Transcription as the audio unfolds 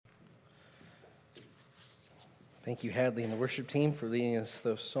Thank you, Hadley and the worship team, for leading us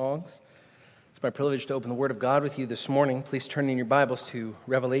those songs. It's my privilege to open the Word of God with you this morning. Please turn in your Bibles to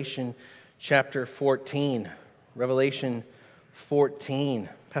Revelation chapter 14. Revelation 14.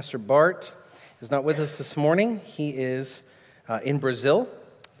 Pastor Bart is not with us this morning. He is in Brazil.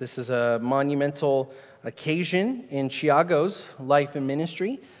 This is a monumental occasion in Tiago's life and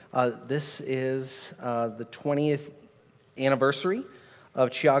ministry. This is the 20th anniversary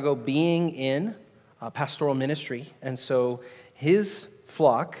of Tiago being in pastoral ministry, and so his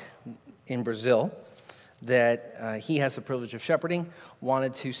flock in Brazil that he has the privilege of shepherding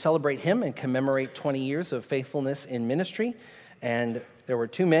wanted to celebrate him and commemorate 20 years of faithfulness in ministry. And there were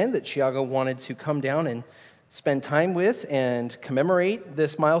two men that Tiago wanted to come down and spend time with and commemorate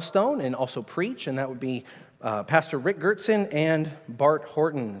this milestone and also preach, and that would be Pastor Rick Gertson and Bart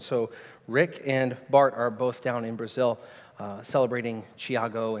Horton. So Rick and Bart are both down in Brazil celebrating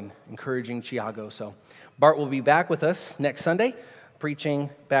Tiago and encouraging Tiago. So Bart will be back with us next Sunday,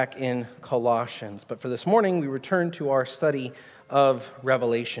 preaching back in Colossians. But for this morning, we return to our study of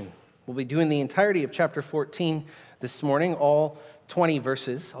Revelation. We'll be doing the entirety of chapter 14 this morning, all 20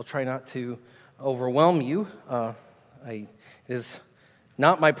 verses. I'll try not to overwhelm you. It is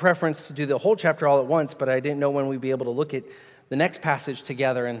not my preference to do the whole chapter all at once, but I didn't know when we'd be able to look at the next passage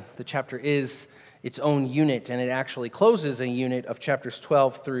together, and the chapter is its own unit, and it actually closes a unit of chapters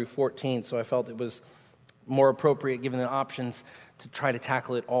 12 through 14, so I felt it was more appropriate, given the options, to try to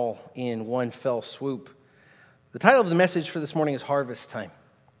tackle it all in one fell swoop. The title of the message for this morning is Harvest Time.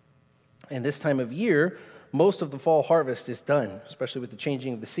 And this time of year, most of the fall harvest is done, especially with the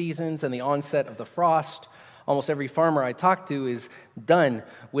changing of the seasons and the onset of the frost. Almost every farmer I talk to is done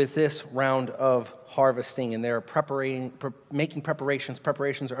with this round of harvesting, and they're making preparations.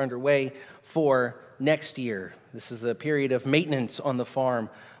 Preparations are underway for next year. This is a period of maintenance on the farm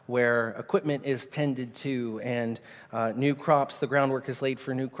where equipment is tended to, and new crops, the groundwork is laid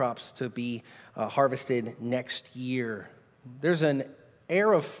for new crops to be harvested next year. There's an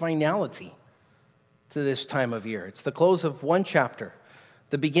air of finality to this time of year. It's the close of one chapter,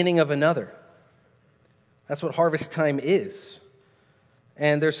 the beginning of another. That's what harvest time is.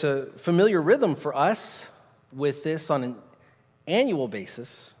 And there's a familiar rhythm for us with this on an annual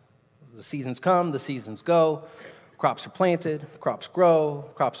basis. The seasons come, the seasons go, crops are planted, crops grow,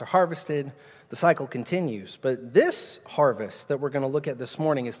 crops are harvested, the cycle continues. But this harvest that we're going to look at this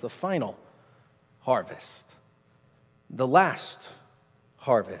morning is the final harvest, the last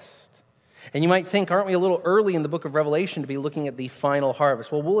harvest. And you might think, aren't we a little early in the book of Revelation to be looking at the final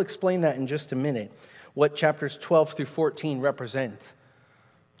harvest? Well, we'll explain that in just a minute, what chapters 12 through 14 represent.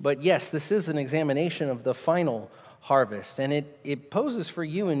 But yes, this is an examination of the final harvest, and it poses for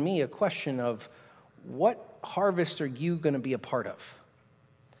you and me a question of what harvest are you going to be a part of?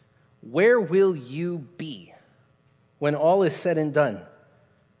 Where will you be when all is said and done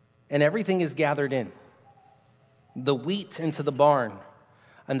and everything is gathered in? The wheat into the barn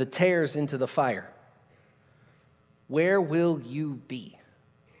and the tares into the fire. Where will you be?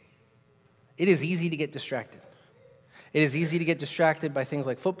 It is easy to get distracted. It is easy to get distracted by things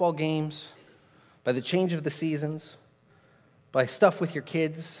like football games, by the change of the seasons, by stuff with your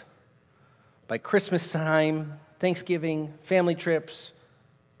kids, by Christmas time, Thanksgiving, family trips,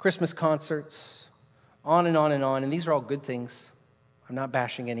 Christmas concerts, on and on and on. And these are all good things. I'm not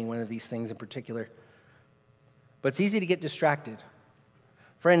bashing any one of these things in particular. But it's easy to get distracted.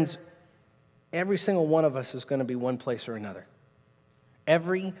 Friends, every single one of us is going to be one place or another.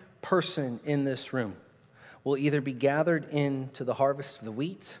 Every person in this room will either be gathered into the harvest of the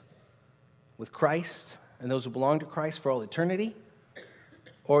wheat with Christ and those who belong to Christ for all eternity,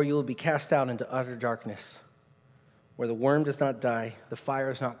 or you will be cast out into utter darkness where the worm does not die, the fire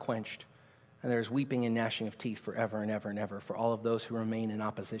is not quenched, and there is weeping and gnashing of teeth forever and ever and ever for all of those who remain in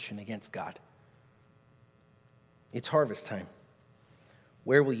opposition against God. It's harvest time.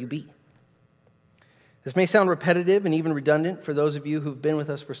 Where will you be? This may sound repetitive and even redundant for those of you who've been with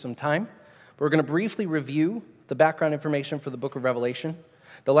us for some time, but we're going to briefly review the background information for the book of Revelation.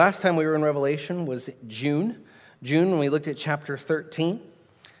 The last time we were in Revelation was June when we looked at chapter 13.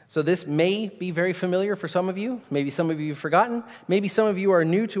 So this may be very familiar for some of you. Maybe some of you have forgotten. Maybe some of you are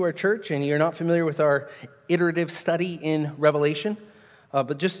new to our church and you're not familiar with our iterative study in Revelation.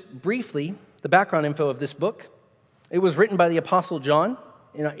 But just briefly, the background info of this book. It was written by the Apostle John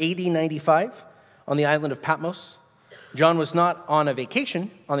in AD 95 on the island of Patmos. John was not on a vacation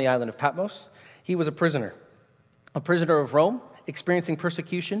on the island of Patmos. He was a prisoner of Rome, experiencing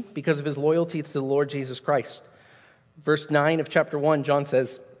persecution because of his loyalty to the Lord Jesus Christ. Verse 9 of chapter 1, John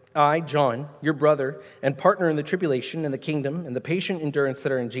says, I, John, your brother and partner in the tribulation and the kingdom and the patient endurance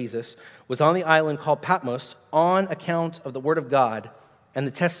that are in Jesus, was on the island called Patmos on account of the word of God and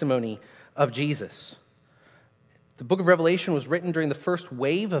the testimony of Jesus. The book of Revelation was written during the first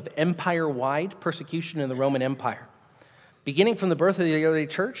wave of empire-wide persecution in the Roman Empire. Beginning from the birth of the early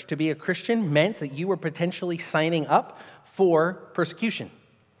church, to be a Christian meant that you were potentially signing up for persecution.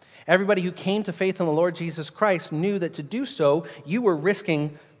 Everybody who came to faith in the Lord Jesus Christ knew that to do so, you were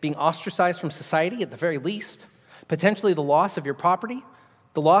risking being ostracized from society at the very least, potentially the loss of your property,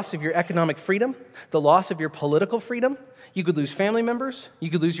 the loss of your economic freedom, the loss of your political freedom. You could lose family members, you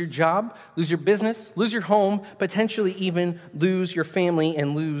could lose your job, lose your business, lose your home, potentially even lose your family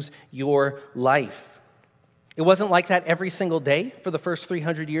and lose your life. It wasn't like that every single day for the first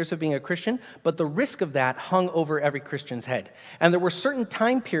 300 years of being a Christian, but the risk of that hung over every Christian's head. And there were certain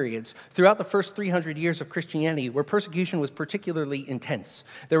time periods throughout the first 300 years of Christianity where persecution was particularly intense.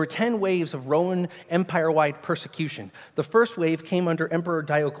 There were 10 waves of Roman Empire-wide persecution. The first wave came under Emperor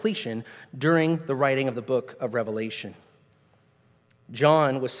Diocletian during the writing of the book of Revelation.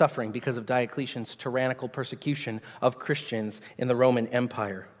 John was suffering because of Diocletian's tyrannical persecution of Christians in the Roman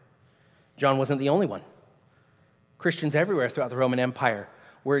Empire. John wasn't the only one. Christians everywhere throughout the Roman Empire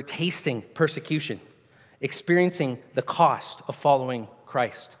were tasting persecution, experiencing the cost of following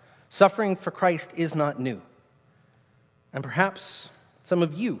Christ. Suffering for Christ is not new. And perhaps some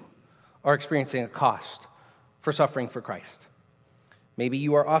of you are experiencing a cost for suffering for Christ. Maybe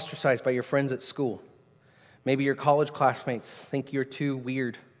you are ostracized by your friends at school. Maybe your college classmates think you're too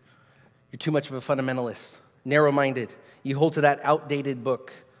weird. You're too much of a fundamentalist, narrow-minded. You hold to that outdated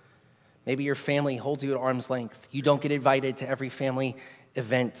book. Maybe your family holds you at arm's length. You don't get invited to every family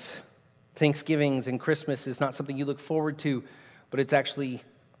event. Thanksgivings and Christmas is not something you look forward to, but it's actually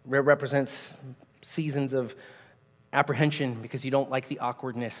represents seasons of apprehension because you don't like the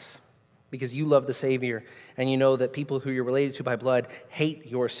awkwardness, because you love the Savior, and you know that people who you're related to by blood hate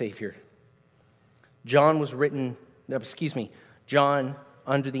your Savior. John,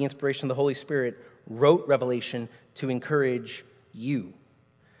 under the inspiration of the Holy Spirit, wrote Revelation to encourage you.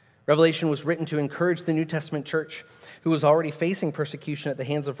 Revelation was written to encourage the New Testament church who was already facing persecution at the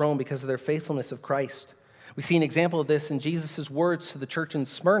hands of Rome because of their faithfulness of Christ. We see an example of this in Jesus' words to the church in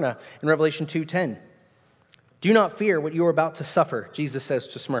Smyrna in Revelation 2:10. Do not fear what you are about to suffer, Jesus says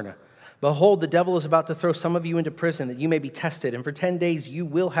to Smyrna. Behold, the devil is about to throw some of you into prison that you may be tested, and for 10 days you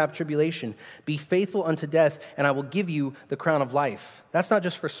will have tribulation. Be faithful unto death, and I will give you the crown of life. That's not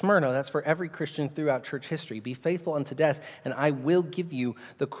just for Smyrna, that's for every Christian throughout church history. Be faithful unto death, and I will give you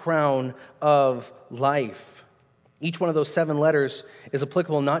the crown of life. Each one of those 7 letters is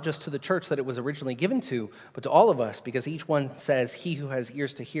applicable not just to the church that it was originally given to, but to all of us, because each one says, he who has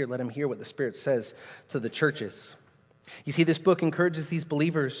ears to hear, let him hear what the Spirit says to the churches. You see, this book encourages these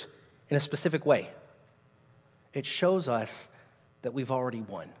believers in a specific way. It shows us that we've already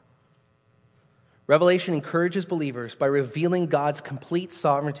won. Revelation encourages believers by revealing God's complete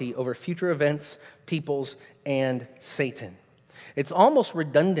sovereignty over future events, peoples, and Satan. It's almost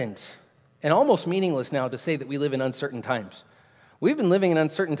redundant and almost meaningless now to say that we live in uncertain times. We've been living in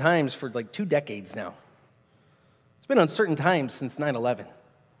uncertain times for like 2 decades now. It's been uncertain times since 9/11.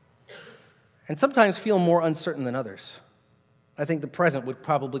 And sometimes feel more uncertain than others. I think the present would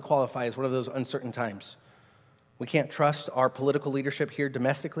probably qualify as one of those uncertain times. We can't trust our political leadership here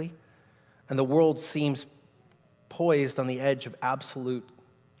domestically, and the world seems poised on the edge of absolute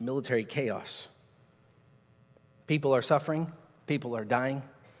military chaos. People are suffering, people are dying,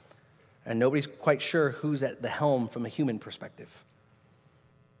 and nobody's quite sure who's at the helm from a human perspective.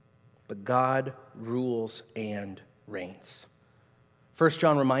 But God rules and reigns. 1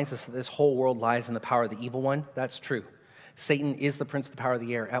 John reminds us that this whole world lies in the power of the evil one. That's true. Satan is the prince of the power of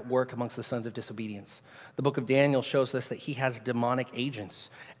the air at work amongst the sons of disobedience. The book of Daniel shows us that he has demonic agents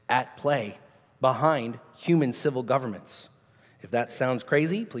at play behind human civil governments. If that sounds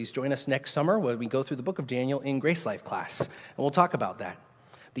crazy, please join us next summer when we go through the book of Daniel in Grace Life class, and we'll talk about that.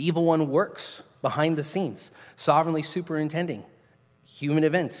 The evil one works behind the scenes, sovereignly superintending human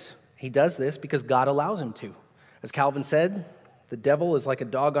events. He does this because God allows him to. As Calvin said, the devil is like a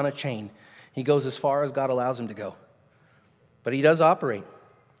dog on a chain. He goes as far as God allows him to go. But he does operate.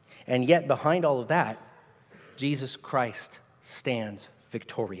 And yet, behind all of that, Jesus Christ stands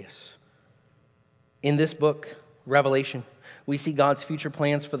victorious. In this book, Revelation, we see God's future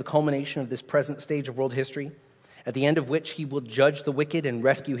plans for the culmination of this present stage of world history, at the end of which he will judge the wicked and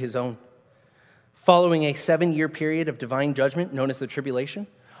rescue his own. Following a 7-year period of divine judgment known as the tribulation,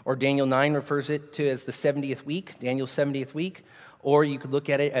 or Daniel 9 refers it to as the 70th week, Daniel's 70th week, or you could look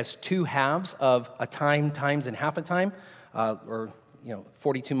at it as 2 halves of a time times and half a time, or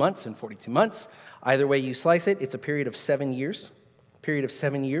 42 months and 42 months. Either way you slice it, it's a period of 7 years. Period of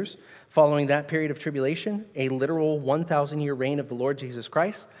 7 years. Following that period of tribulation, a literal 1,000-year reign of the Lord Jesus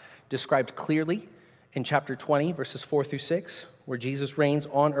Christ, described clearly in chapter 20, verses 4 through 6, where Jesus reigns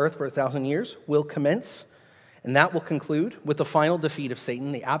on earth for 1,000 years, will commence. And that will conclude with the final defeat of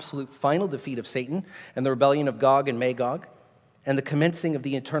Satan, the absolute final defeat of Satan, and the rebellion of Gog and Magog, and the commencing of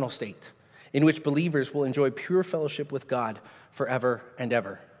the eternal state, in which believers will enjoy pure fellowship with God forever and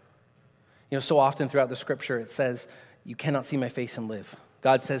ever. So often throughout the scripture it says, you cannot see my face and live.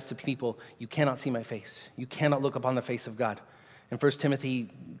 God says to people, you cannot see my face. You cannot look upon the face of God. In 1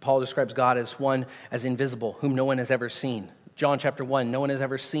 Timothy, Paul describes God as one as invisible, whom no one has ever seen. John chapter 1, no one has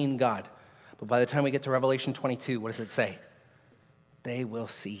ever seen God. But by the time we get to Revelation 22, what does it say? They will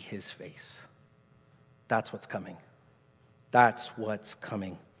see his face. That's what's coming. That's what's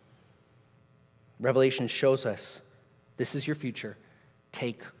coming. Revelation shows us this is your future.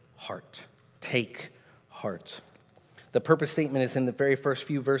 Take heart. Take heart. The purpose statement is in the very first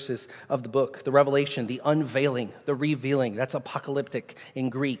few verses of the book. The revelation, the unveiling, the revealing. That's apocalyptic in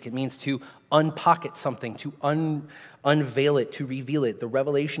Greek. It means to unpocket something, to unveil it, to reveal it. The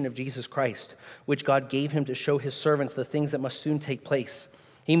revelation of Jesus Christ, which God gave him to show his servants the things that must soon take place.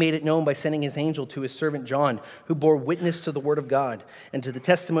 He made it known by sending his angel to his servant John, who bore witness to the word of God and to the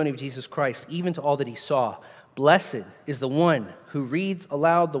testimony of Jesus Christ, even to all that he saw. Blessed is the one who reads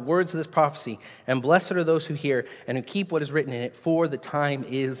aloud the words of this prophecy, and blessed are those who hear and who keep what is written in it, for the time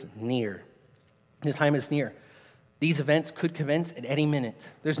is near. The time is near. These events could commence at any minute.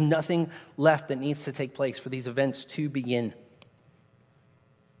 There's nothing left that needs to take place for these events to begin.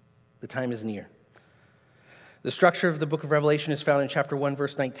 The time is near. The structure of the book of Revelation is found in chapter 1,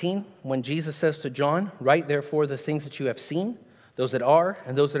 verse 19, when Jesus says to John, "Write therefore the things that you have seen, those that are,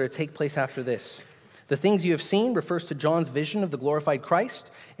 and those that are to take place after this." The things you have seen refers to John's vision of the glorified Christ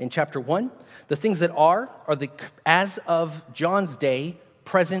in chapter 1. The things that are the, as of John's day,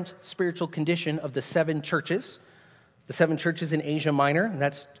 present spiritual condition of the 7 churches. The 7 churches in Asia Minor, and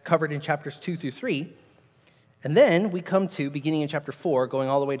that's covered in chapters 2 through 3. And then we come to, beginning in chapter 4, going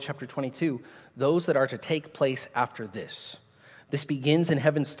all the way to chapter 22, those that are to take place after this. This begins in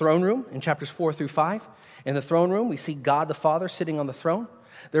heaven's throne room in chapters 4 through 5. In the throne room, we see God the Father sitting on the throne.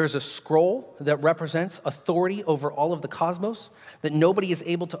 There is a scroll that represents authority over all of the cosmos that nobody is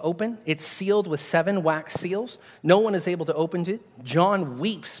able to open. It's sealed with 7 wax seals. No one is able to open it. John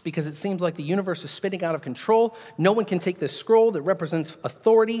weeps because it seems like the universe is spinning out of control. No one can take this scroll that represents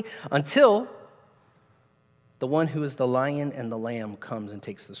authority until the one who is the lion and the lamb comes and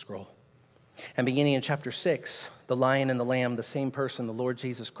takes the scroll. And beginning in chapter 6, the lion and the lamb, the same person, the Lord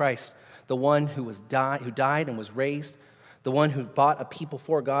Jesus Christ, the one who died and was raised, the one who bought a people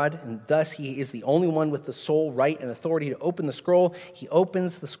for God, and thus he is the only one with the sole right and authority to open the scroll. He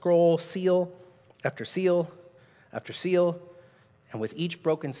opens the scroll, seal after seal after seal, and with each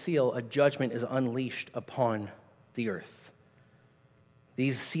broken seal, a judgment is unleashed upon the earth.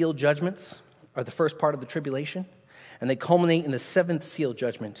 These seal judgments are the first part of the tribulation, and they culminate in the 7th seal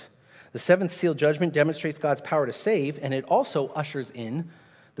judgment. The 7th seal judgment demonstrates God's power to save, and it also ushers in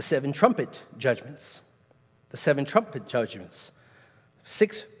the 7 trumpet judgments. The 7 trumpet judgments,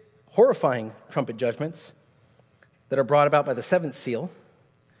 6 horrifying trumpet judgments that are brought about by the 7th seal,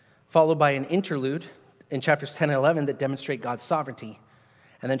 followed by an interlude in chapters 10 and 11 that demonstrate God's sovereignty.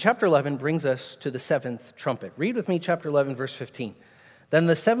 And then chapter 11 brings us to the 7th trumpet. Read with me chapter 11, verse 15. Then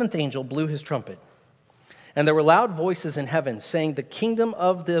the 7th angel blew his trumpet, and there were loud voices in heaven saying, "The kingdom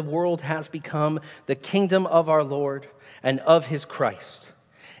of the world has become the kingdom of our Lord and of his Christ,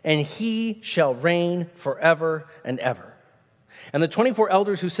 and he shall reign forever and ever." And the 24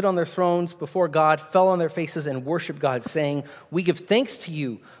 elders who sit on their thrones before God fell on their faces and worshiped God, saying, "We give thanks to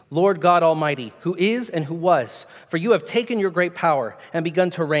you, Lord God Almighty, who is and who was, for you have taken your great power and begun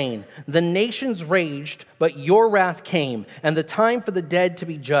to reign. The nations raged, but your wrath came, and the time for the dead to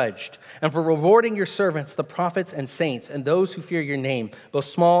be judged, and for rewarding your servants, the prophets and saints, and those who fear your name, both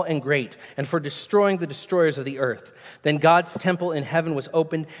small and great, and for destroying the destroyers of the earth." Then God's temple in heaven was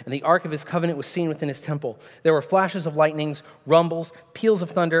opened, and the ark of his covenant was seen within his temple. There were flashes of lightnings, rumbles, peals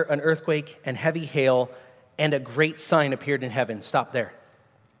of thunder, an earthquake, and heavy hail, and a great sign appeared in heaven. Stop there.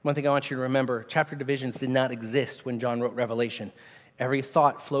 One thing I want you to remember, chapter divisions did not exist when John wrote Revelation. Every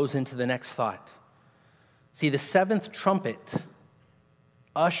thought flows into the next thought. See, the 7th trumpet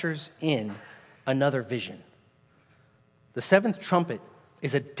ushers in another vision. The 7th trumpet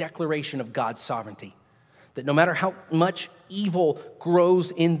is a declaration of God's sovereignty, that no matter how much evil grows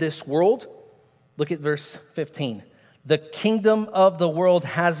in this world, look at verse 15. The kingdom of the world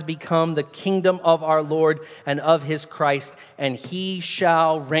has become the kingdom of our Lord and of his Christ, and he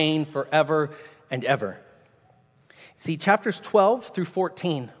shall reign forever and ever. See, chapters 12 through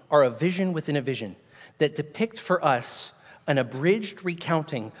 14 are a vision within a vision that depict for us an abridged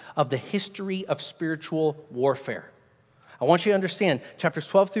recounting of the history of spiritual warfare. I want you to understand, chapters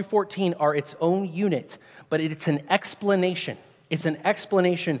 12 through 14 are its own unit, but it's an explanation. It's an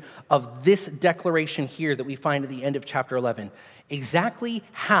explanation of this declaration here that we find at the end of chapter 11. Exactly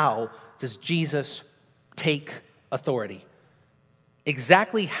how does Jesus take authority?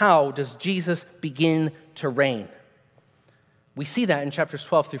 Exactly how does Jesus begin to reign? We see that in chapters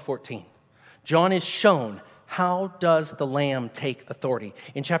 12 through 14. John is shown how does the Lamb take authority.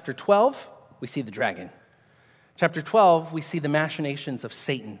 In chapter 12, we see the dragon. Chapter 12, we see the machinations of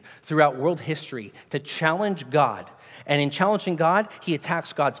Satan throughout world history to challenge God. And in challenging God, he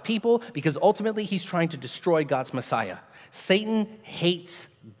attacks God's people because ultimately he's trying to destroy God's Messiah. Satan hates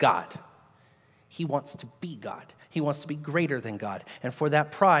God. He wants to be God. He wants to be greater than God. And for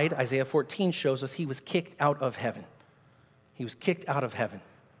that pride, Isaiah 14 shows us he was kicked out of heaven. He was kicked out of heaven,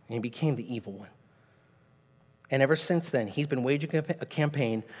 and he became the evil one. And ever since then, he's been waging a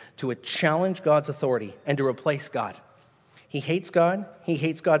campaign to challenge God's authority and to replace God. He hates God. He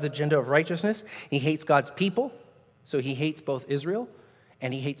hates God's agenda of righteousness. He hates God's people. So he hates both Israel,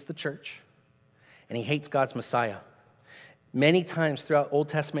 and he hates the church, and he hates God's Messiah. Many times throughout Old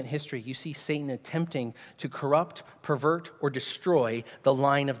Testament history, you see Satan attempting to corrupt, pervert, or destroy the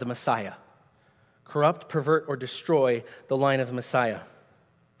line of the Messiah. Corrupt, pervert, or destroy the line of the Messiah.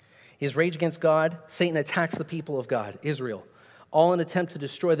 His rage against God, Satan attacks the people of God, Israel, all in an attempt to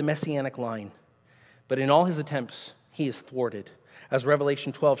destroy the messianic line. But in all his attempts, he is thwarted. As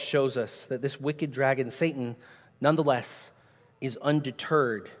Revelation 12 shows us that this wicked dragon, Satan, nonetheless, is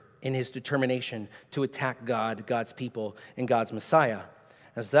undeterred in his determination to attack God, God's people, and God's Messiah.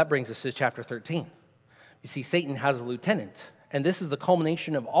 And so that brings us to chapter 13. You see, Satan has a lieutenant, and this is the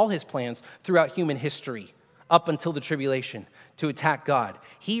culmination of all his plans throughout human history, up until the tribulation, to attack God.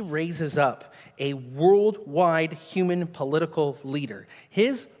 He raises up a worldwide human political leader.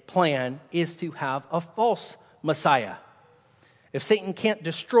 His plan is to have a false Messiah. If Satan can't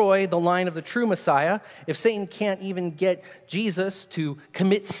destroy the line of the true Messiah, if Satan can't even get Jesus to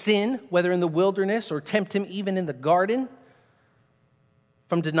commit sin, whether in the wilderness or tempt him even in the garden,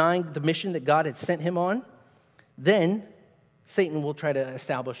 from denying the mission that God had sent him on, then Satan will try to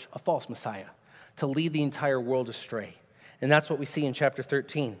establish a false Messiah to lead the entire world astray. And that's what we see in chapter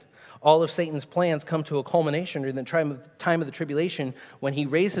 13. All of Satan's plans come to a culmination during the time of the tribulation when he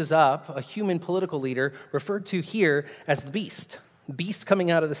raises up a human political leader referred to here as the beast. Beast coming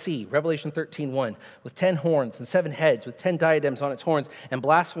out of the sea, Revelation 13:1, with 10 horns and 7 heads, with 10 diadems on its horns and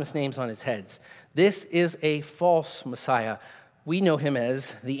blasphemous names on its heads. This is a false Messiah. We know him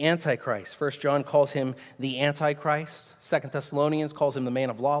as the Antichrist. 1 John calls him the Antichrist. 2 Thessalonians calls him the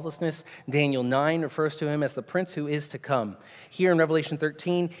man of lawlessness. Daniel 9 refers to him as the prince who is to come. Here in Revelation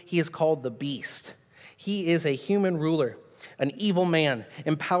 13, he is called the beast. He is a human ruler, an evil man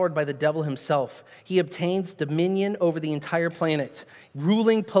empowered by the devil himself. He obtains dominion over the entire planet,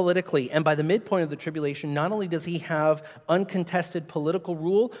 ruling politically. And by the midpoint of the tribulation, not only does he have uncontested political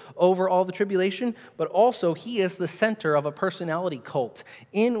rule over all the tribulation, but also he is the center of a personality cult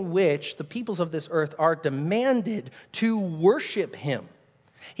in which the peoples of this earth are demanded to worship him.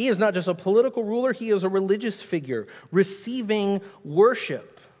 He is not just a political ruler, he is a religious figure receiving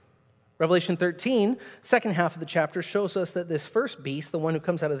worship. Revelation 13, second half of the chapter, shows us that this first beast, the one who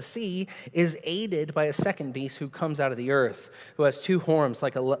comes out of the sea, is aided by a second beast who comes out of the earth, who has 2 horns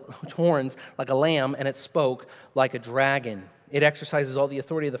like a lamb, and it spoke like a dragon. It exercises all the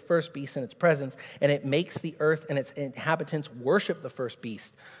authority of the first beast in its presence, and it makes the earth and its inhabitants worship the first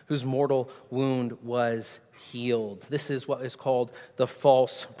beast, whose mortal wound was healed. This is what is called the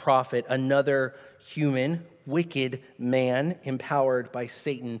false prophet, another human, wicked man empowered by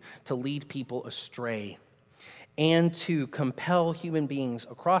Satan to lead people astray and to compel human beings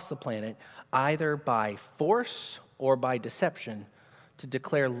across the planet, either by force or by deception, to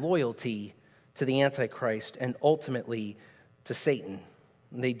declare loyalty to the Antichrist and ultimately to Satan.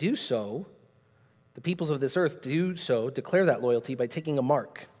 And they do so, the peoples of this earth do so, declare that loyalty by taking a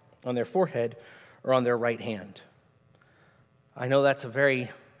mark on their forehead or on their right hand. I know that's a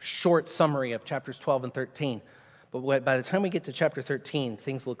very short summary of chapters 12 and 13, but by the time we get to chapter 13,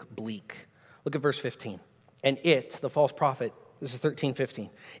 things look bleak. Look at verse 15. And it, the false prophet, This is 13:15.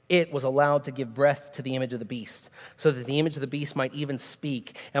 It was allowed to give breath to the image of the beast, so that the image of the beast might even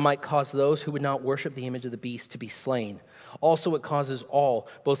speak and might cause those who would not worship the image of the beast to be slain. Also it causes all,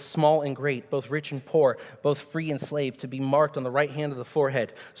 both small and great, both rich and poor, both free and slave, to be marked on the right hand of the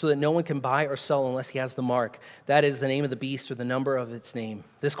forehead, so that no one can buy or sell unless he has the mark. That is the name of the beast or the number of its name.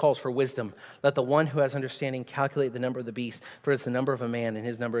 This calls for wisdom. Let the one who has understanding calculate the number of the beast, for it's the number of a man, and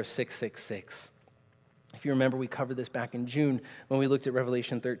his number is 666. If you remember, we covered this back in June when we looked at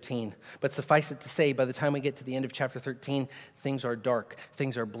Revelation 13. But suffice it to say, by the time we get to the end of chapter 13, things are dark,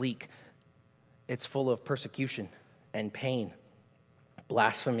 things are bleak. It's full of persecution and pain,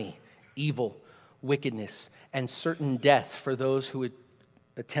 blasphemy, evil, wickedness, and certain death for those who would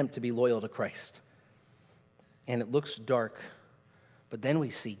attempt to be loyal to Christ. And it looks dark, but then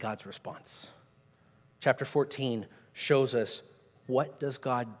we see God's response. Chapter 14 shows us, what does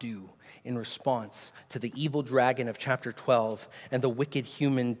God do in response to the evil dragon of chapter 12 and the wicked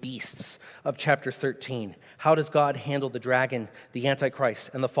human beasts of chapter 13? How does God handle the dragon, the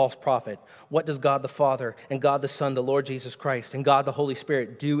Antichrist, and the false prophet? What does God the Father and God the Son, the Lord Jesus Christ, and God the Holy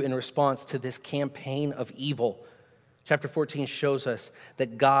Spirit do in response to this campaign of evil? Chapter 14 shows us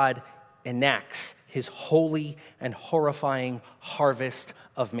that God enacts his holy and horrifying harvest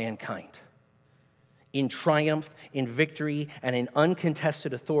of mankind. In triumph, in victory, and in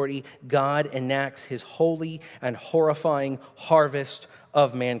uncontested authority, God enacts his holy and horrifying harvest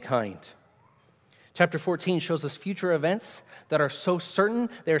of mankind. Chapter 14 shows us future events that are so certain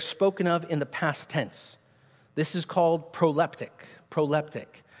they are spoken of in the past tense. This is called proleptic.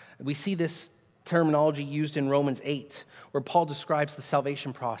 We see this terminology used in Romans 8, where Paul describes the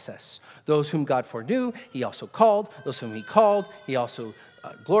salvation process. Those whom God foreknew, he also called. Those whom he called, he also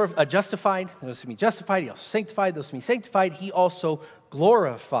justified. Those whom he justified, he also sanctified. Those whom he sanctified, he also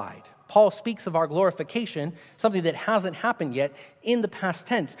glorified. Paul speaks of our glorification, something that hasn't happened yet, in the past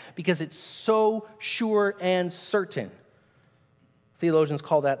tense, because it's so sure and certain. Theologians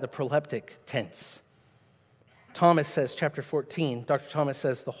call that the proleptic tense. Thomas says, chapter 14, Dr. Thomas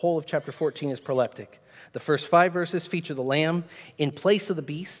says the whole of chapter 14 is proleptic. The first 5 verses feature the Lamb in place of the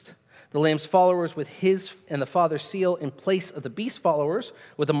beast, the Lamb's followers with his and the Father's seal in place of the beast's followers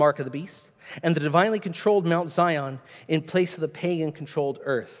with the mark of the beast, and the divinely controlled Mount Zion in place of the pagan-controlled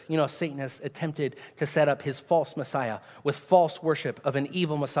earth. You know, Satan has attempted to set up his false Messiah with false worship of an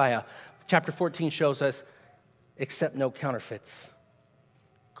evil Messiah. Chapter 14 shows us, accept no counterfeits.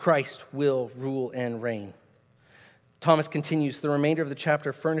 Christ will rule and reign. Thomas continues, the remainder of the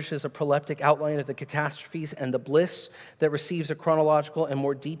chapter furnishes a proleptic outline of the catastrophes and the bliss that receives a chronological and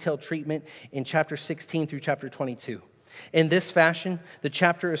more detailed treatment in chapter 16 through chapter 22. In this fashion, the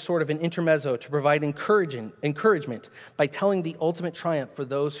chapter is sort of an intermezzo to provide encouragement by telling the ultimate triumph for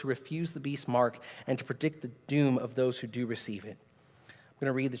those who refuse the beast's mark and to predict the doom of those who do receive it. I'm going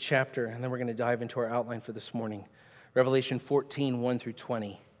to read the chapter, and then we're going to dive into our outline for this morning. Revelation 14, 1 through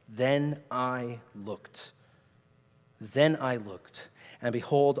 20. Then I looked, and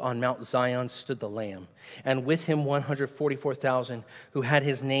behold, on Mount Zion stood the Lamb, and with him 144,000 who had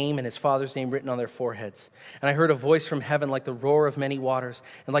his name and his Father's name written on their foreheads. And I heard a voice from heaven like the roar of many waters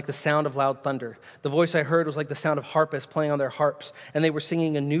and like the sound of loud thunder. The voice I heard was like the sound of harpists playing on their harps, and they were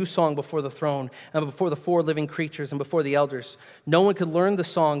singing a new song before the throne and before the 4 living creatures and before the elders. No one could learn that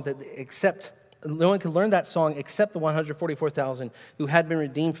song except the 144,000 who had been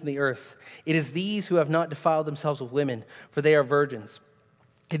redeemed from the earth. It is these who have not defiled themselves with women, for they are virgins.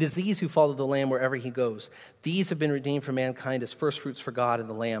 It is these who follow the Lamb wherever he goes. These have been redeemed from mankind as firstfruits for God and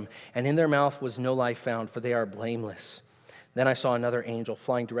the Lamb, and in their mouth was no lie found, for they are blameless. Then I saw another angel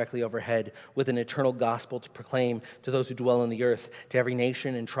flying directly overhead with an eternal gospel to proclaim to those who dwell on the earth, to every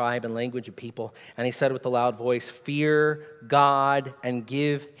nation and tribe and language and people. And he said with a loud voice, fear God and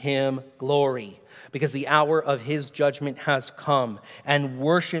give him glory, because the hour of his judgment has come, and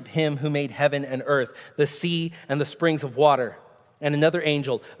worship him who made heaven and earth, the sea and the springs of water. And another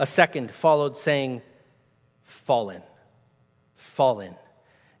angel, a second, followed, saying, fallen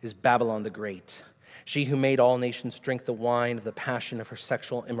is Babylon the Great, she who made all nations drink the wine of the passion of her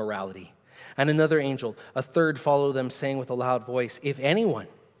sexual immorality. And another angel, a third, followed them, saying with a loud voice, if anyone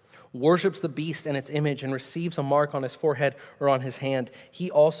worships the beast and its image and receives a mark on his forehead or on his hand,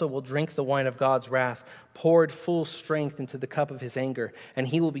 he also will drink the wine of God's wrath, poured full strength into the cup of his anger, and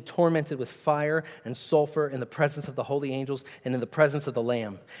he will be tormented with fire and sulfur in the presence of the holy angels and in the presence of the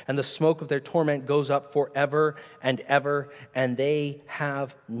Lamb. And the smoke of their torment goes up forever and ever, and they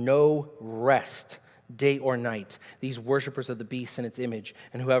have no rest, day or night, these worshipers of the beast and its image,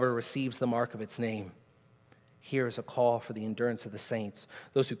 and whoever receives the mark of its name. Here is a call for the endurance of the saints,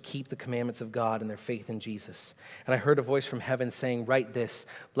 those who keep the commandments of God and their faith in Jesus. And I heard a voice from heaven saying, write this,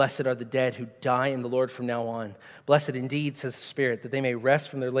 blessed are the dead who die in the Lord from now on. Blessed indeed, says the Spirit, that they may rest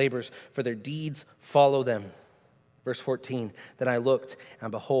from their labors, for their deeds follow them. Verse 14, then I looked,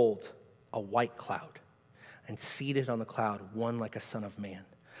 and behold, a white cloud, and seated on the cloud, one like a son of man,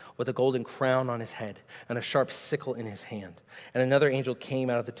 with a golden crown on his head and a sharp sickle in his hand. And another angel came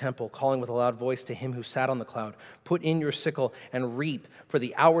out of the temple, calling with a loud voice to him who sat on the cloud, put in your sickle and reap, for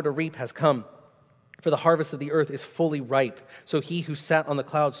the hour to reap has come. For the harvest of the earth is fully ripe. So he who sat on the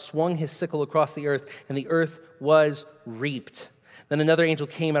cloud swung his sickle across the earth, and the earth was reaped. Then another angel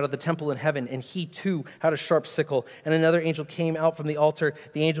came out of the temple in heaven, and he too had a sharp sickle. And another angel came out from the altar.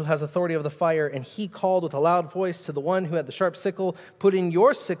 The angel has authority over the fire, and he called with a loud voice to the one who had the sharp sickle, put in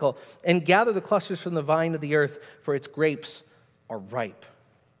your sickle and gather the clusters from the vine of the earth, for its grapes are ripe.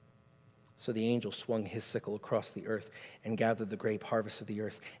 So the angel swung his sickle across the earth and gathered the grape harvest of the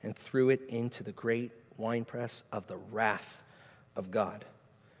earth and threw it into the great winepress of the wrath of God.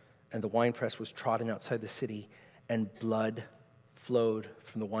 And the winepress was trodden outside the city, and blood flowed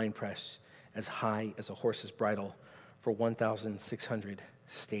from the winepress as high as a horse's bridle for 1,600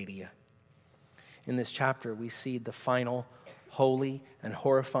 stadia. In this chapter, we see the final holy and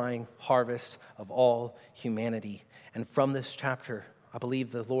horrifying harvest of all humanity. And from this chapter, I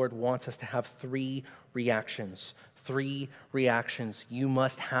believe the Lord wants us to have three reactions. Three reactions you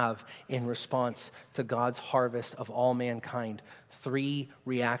must have in response to God's harvest of all mankind. Three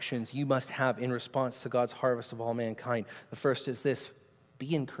reactions you must have in response to God's harvest of all mankind. The first is this: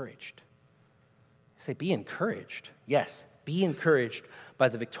 be encouraged. Say, be encouraged. Yes, be encouraged by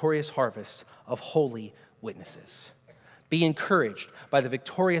the victorious harvest of holy witnesses. Be encouraged by the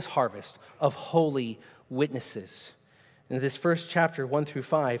victorious harvest of holy witnesses. In this first chapter, 1 through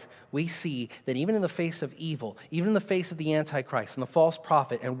 5, we see that even in the face of evil, even in the face of the Antichrist and the false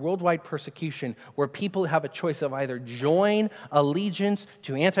prophet and worldwide persecution, where people have a choice of either join allegiance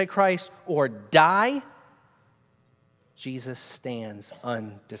to Antichrist or die, Jesus stands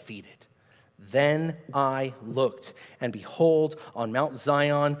undefeated. Then I looked, and behold, on Mount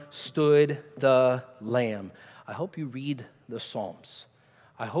Zion stood the Lamb. I hope you read the Psalms.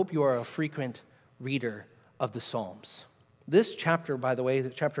 I hope you are a frequent reader of the Psalms. This chapter, by the way,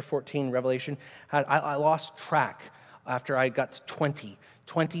 chapter 14, Revelation, I lost track after I got to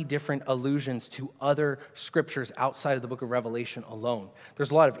 20 different allusions to other scriptures outside of the book of Revelation alone.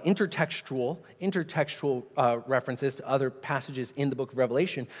 There's a lot of intertextual references to other passages in the book of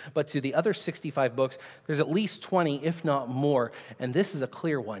Revelation, but to the other 65 books, there's at least 20, if not more, and this is a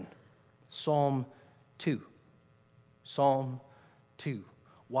clear one. Psalm 2. Psalm 2.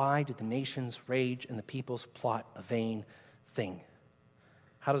 Why do the nations rage and the peoples plot a vain thing?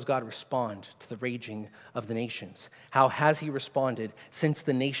 How does God respond to the raging of the nations? How has he responded since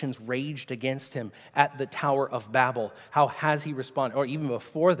the nations raged against him at the Tower of Babel? How has he responded? Or even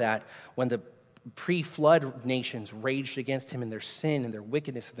before that, when the pre-flood nations raged against him in their sin and their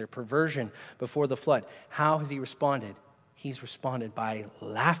wickedness and their perversion before the flood. How has he responded? He's responded by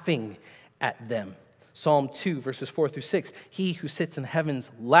laughing at them. Psalm 2, verses 4 through 6. He who sits in the heavens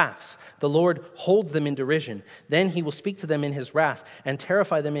laughs. The Lord holds them in derision. Then he will speak to them in his wrath and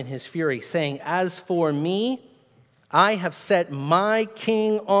terrify them in his fury, saying, as for me, I have set my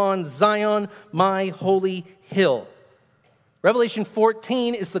king on Zion, my holy hill. Revelation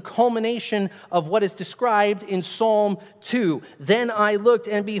 14 is the culmination of what is described in Psalm 2. Then I looked,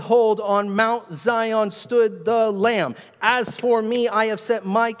 and behold, on Mount Zion stood the Lamb. As for me, I have set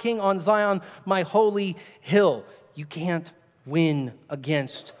my king on Zion, my holy hill. You can't win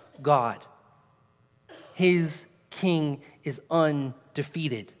against God. His king is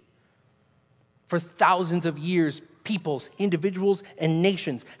undefeated. For thousands of years, peoples, individuals, and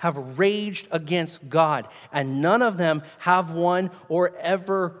nations have raged against God, and none of them have won or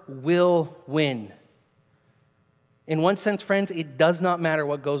ever will win. In one sense, friends, it does not matter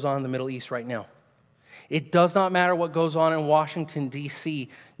what goes on in the Middle East right now. It does not matter what goes on in Washington, D.C.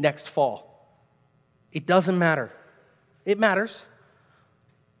 next fall. It doesn't matter. It matters.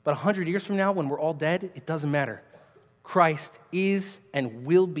 But 100 years from now, when we're all dead, it doesn't matter. Christ is and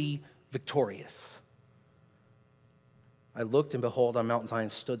will be victorious. I looked, and behold, on Mount Zion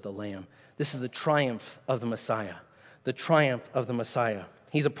stood the Lamb. This is the triumph of the Messiah. The triumph of the Messiah.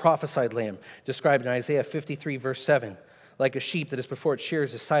 He's a prophesied lamb, described in Isaiah 53, verse 7. Like a sheep that is before its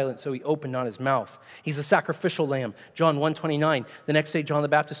shears is silent, so he opened not his mouth. He's a sacrificial lamb. John 1:29. The next day, John the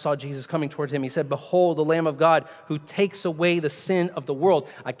Baptist saw Jesus coming toward him. He said, behold, the Lamb of God who takes away the sin of the world.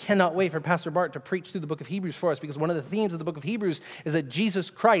 I cannot wait for Pastor Bart to preach through the book of Hebrews for us, because one of the themes of the book of Hebrews is that Jesus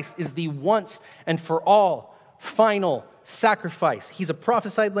Christ is the once and for all final sacrifice. He's a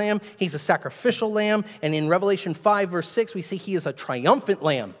prophesied lamb, he's a sacrificial lamb, and in Revelation 5, verse 6, we see he is a triumphant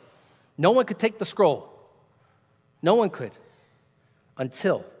lamb. No one could take the scroll. No one could.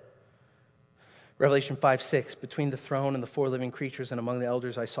 Until Revelation 5, 6, between the throne and the four living creatures and among the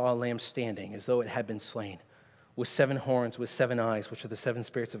elders, I saw a lamb standing as though it had been slain, with 7 horns, with 7 eyes, which are the 7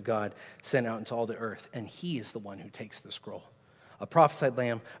 spirits of God sent out into all the earth. And he is the one who takes the scroll. A prophesied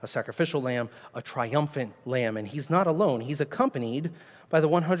lamb, a sacrificial lamb, a triumphant lamb. And he's not alone. He's accompanied by the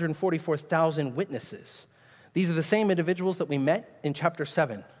 144,000 witnesses. These are the same individuals that we met in chapter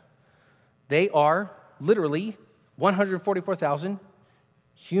 7. They are literally 144,000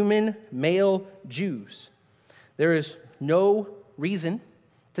 human male Jews. There is no reason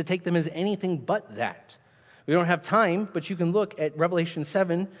to take them as anything but that. We don't have time, but you can look at Revelation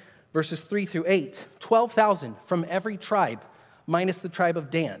 7, verses 3 through 8. 12,000 from every tribe, minus the tribe of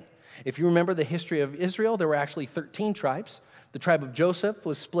Dan. If you remember the history of Israel, there were actually 13 tribes. The tribe of Joseph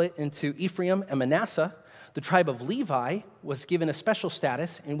was split into Ephraim and Manasseh. The tribe of Levi was given a special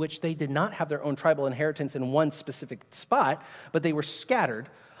status in which they did not have their own tribal inheritance in one specific spot, but they were scattered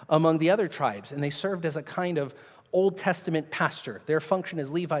among the other tribes, and they served as a kind of Old Testament pastor. Their function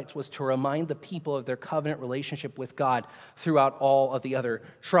as Levites was to remind the people of their covenant relationship with God throughout all of the other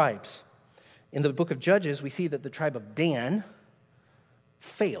tribes. In the book of Judges, we see that the tribe of Dan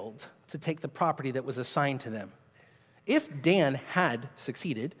failed to take the property that was assigned to them. If Dan had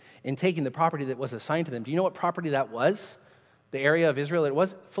succeeded in taking the property that was assigned to them, do you know what property that was? The area of Israel it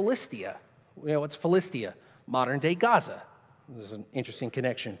was? Philistia. You know, what's Philistia? Modern-day Gaza. This is an interesting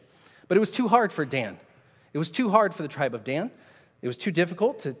connection. But it was too hard for Dan. It was too hard for the tribe of Dan. It was too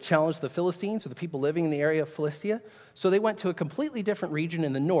difficult to challenge the Philistines or the people living in the area of Philistia. So they went to a completely different region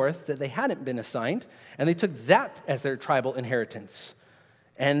in the north that they hadn't been assigned, and they took that as their tribal inheritance.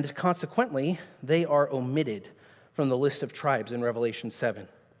 And consequently, they are omitted from the list of tribes in Revelation 7.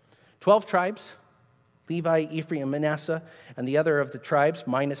 12 tribes, Levi, Ephraim, Manasseh, and the other of the tribes,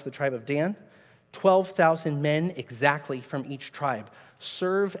 minus the tribe of Dan. 12,000 men exactly from each tribe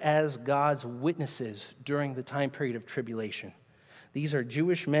serve as God's witnesses during the time period of tribulation. These are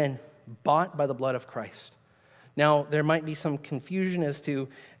Jewish men bought by the blood of Christ. Now, there might be some confusion as to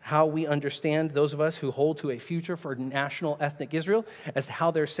how we understand, those of us who hold to a future for national ethnic Israel, as to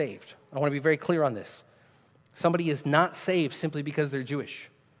how they're saved. I want to be very clear on this. Somebody is not saved simply because they're Jewish.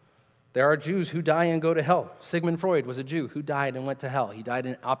 There are Jews who die and go to hell. Sigmund Freud was a Jew who died and went to hell. He died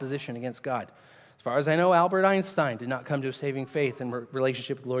in opposition against God. As far as I know, Albert Einstein did not come to a saving faith and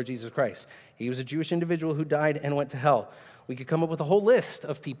relationship with the Lord Jesus Christ. He was a Jewish individual who died and went to hell. We could come up with a whole list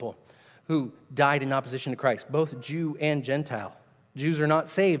of people who died in opposition to Christ, both Jew and Gentile. Jews are not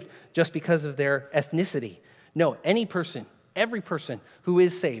saved just because of their ethnicity. No, any person, every person who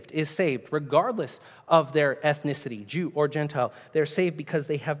is saved regardless of their ethnicity, Jew or Gentile. They're saved because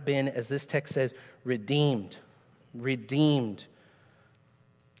they have been, as this text says, redeemed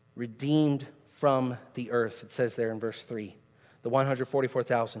from the earth. It says there in verse 3, the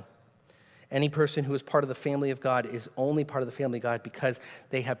 144,000. Any person who is part of the family of God is only part of the family of God because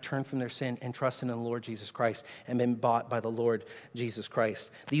they have turned from their sin and trusted in the Lord Jesus Christ and been bought by the Lord Jesus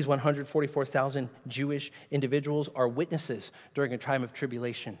Christ. These 144,000 Jewish individuals are witnesses during a time of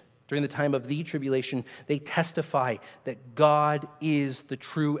tribulation. During the time of the tribulation, they testify that God is the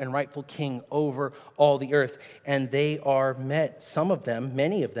true and rightful king over all the earth. And they are met, some of them,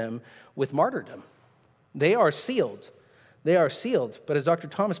 many of them, with martyrdom. They are sealed. They are sealed, but as Dr.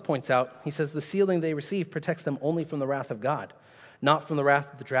 Thomas points out, he says the sealing they receive protects them only from the wrath of God, not from the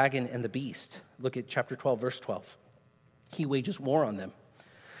wrath of the dragon and the beast. Look at chapter 12, verse 12. He wages war on them.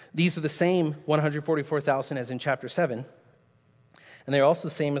 These are the same 144,000 as in chapter 7, and they're also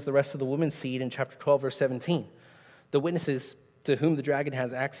the same as the rest of the woman's seed in chapter 12, verse 17. The witnesses to whom the dragon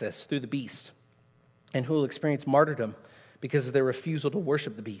has access through the beast, and who will experience martyrdom because of their refusal to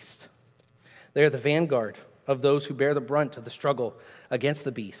worship the beast. They are the vanguard of those who bear the brunt of the struggle against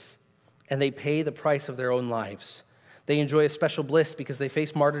the beast, and they pay the price of their own lives. They enjoy a special bliss because they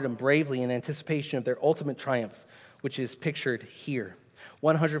face martyrdom bravely in anticipation of their ultimate triumph, which is pictured here.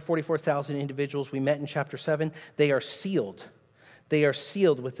 144,000 individuals we met in chapter 7, they are sealed. They are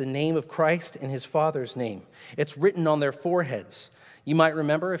sealed with the name of Christ and his Father's name. It's written on their foreheads. You might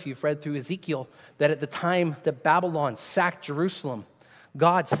remember, if you've read through Ezekiel, that at the time that Babylon sacked Jerusalem,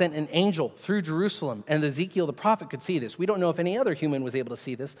 God sent an angel through Jerusalem, and Ezekiel the prophet could see this. We don't know if any other human was able to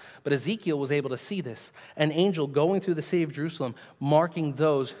see this, but Ezekiel was able to see this. An angel going through the city of Jerusalem, marking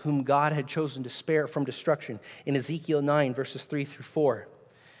those whom God had chosen to spare from destruction in Ezekiel 9, verses 3 through 4.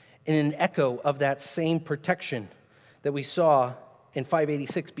 In an echo of that same protection that we saw in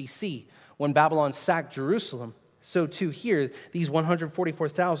 586 BC, When Babylon sacked Jerusalem, so too here, these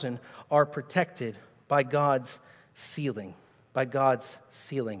 144,000 are protected by God's sealing. By God's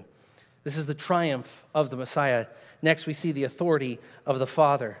sealing. This is the triumph of the Messiah. Next, we see the authority of the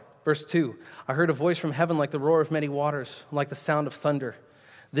Father. Verse 2, I heard a voice from heaven like the roar of many waters, like the sound of thunder.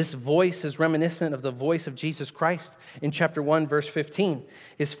 This voice is reminiscent of the voice of Jesus Christ in chapter 1, verse 15.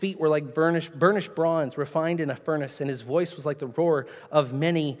 His feet were like burnished bronze refined in a furnace, and his voice was like the roar of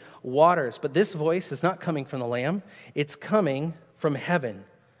many waters. But this voice is not coming from the Lamb. It's coming from heaven.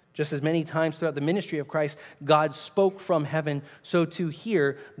 Just as many times throughout the ministry of Christ, God spoke from heaven, so too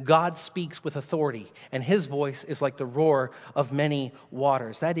here, God speaks with authority, and his voice is like the roar of many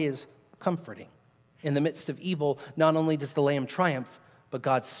waters. That is comforting. In the midst of evil, not only does the Lamb triumph, but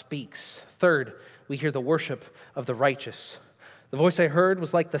God speaks. Third, we hear the worship of the righteous. The voice I heard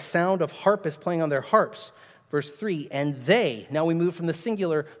was like the sound of harpists playing on their harps. Verse 3, and they, now we move from the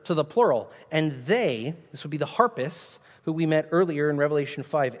singular to the plural, and they, this would be the harpists, who we met earlier in Revelation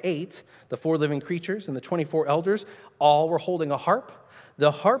 5:8, the 4 living creatures and the 24 elders, all were holding a harp.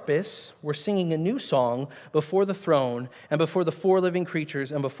 The harpists were singing a new song before the throne and before the 4 living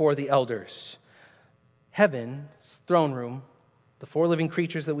creatures and before the elders. Heaven's throne room, the 4 living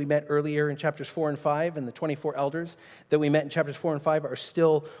creatures that we met earlier in chapters 4 and 5 and the 24 elders that we met in chapters 4 and 5 are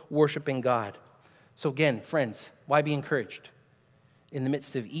still worshiping God. So again, friends, why be encouraged? In the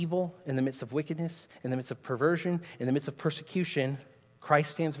midst of evil, in the midst of wickedness, in the midst of perversion, in the midst of persecution,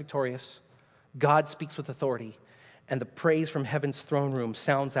 Christ stands victorious. God speaks with authority, and the praise from heaven's throne room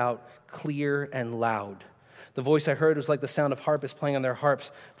sounds out clear and loud. The voice I heard was like the sound of harpists playing on their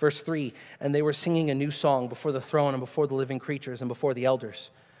harps. Verse 3, and they were singing a new song before the throne and before the living creatures and before the elders.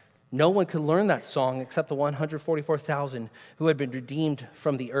 No one could learn that song except the 144,000 who had been redeemed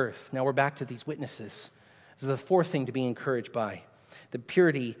from the earth. Now we're back to these witnesses. This is the 4th thing to be encouraged by. The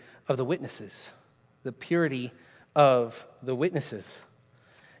purity of the witnesses. The purity of the witnesses.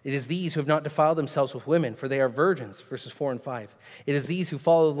 It is these who have not defiled themselves with women, for they are virgins, verses 4 and 5. It is these who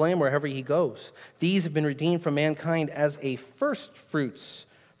follow the Lamb wherever he goes. These have been redeemed from mankind as a first fruits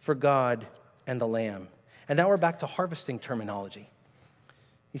for God and the Lamb. And now we're back to harvesting terminology.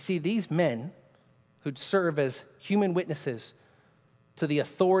 You see, these men who serve as human witnesses to the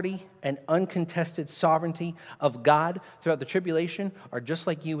authority and uncontested sovereignty of God throughout the tribulation are just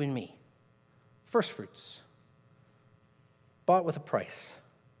like you and me. First fruits, bought with a price.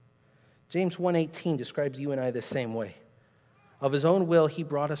 James 1:18 describes you and I the same way. Of his own will, he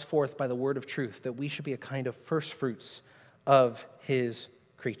brought us forth by the word of truth, that we should be a kind of first fruits of his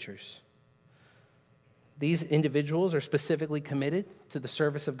creatures. These individuals are specifically committed to the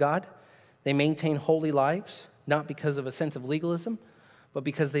service of God. They maintain holy lives, not because of a sense of legalism, but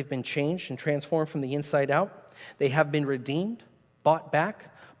because they've been changed and transformed from the inside out. They have been redeemed, bought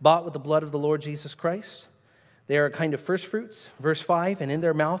back, bought with the blood of the Lord Jesus Christ. They are a kind of first fruits. Verse 5, and in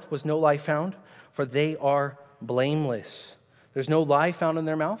their mouth was no lie found, for they are blameless. There's no lie found in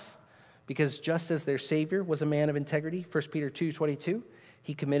their mouth, because just as their Savior was a man of integrity, 1 Peter 2:22,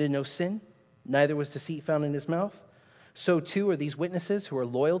 he committed no sin, neither was deceit found in his mouth. So too are these witnesses who are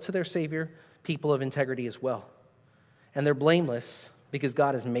loyal to their Savior, people of integrity as well. And they're blameless because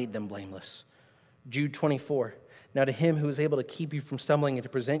God has made them blameless. Jude 24, now to him who is able to keep you from stumbling and to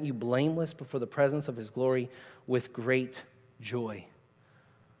present you blameless before the presence of his glory with great joy.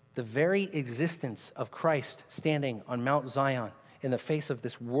 The very existence of Christ standing on Mount Zion in the face of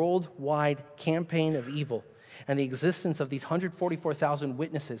this worldwide campaign of evil, and the existence of these 144,000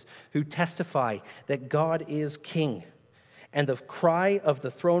 witnesses who testify that God is king, and the cry of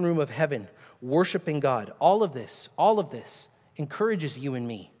the throne room of heaven worshiping God, all of this encourages you and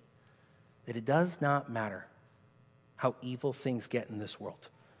me that it does not matter how evil things get in this world.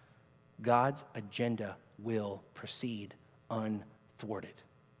 God's agenda will proceed unthwarted.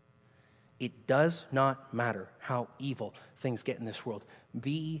 It does not matter how evil things get in this world.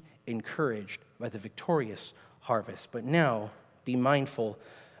 Be encouraged by the victorious harvest. But now, be mindful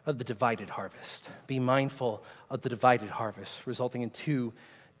of the divided harvest. Be mindful of the divided harvest, resulting in 2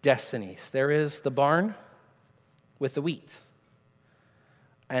 destinies. There is the barn with the wheat,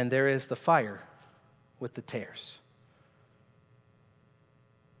 and there is the fire with the tares.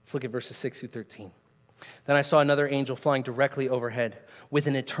 Let's look at verses 6 through 13. Then I saw another angel flying directly overhead with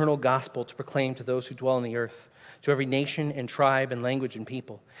an eternal gospel to proclaim to those who dwell on the earth, to every nation and tribe and language and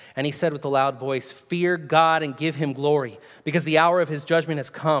people. And he said with a loud voice, fear God and give him glory, because the hour of his judgment has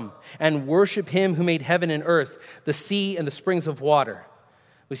come, and worship him who made heaven and earth, the sea and the springs of water.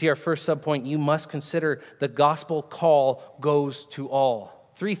 We see our first subpoint, you must consider the gospel call goes to all.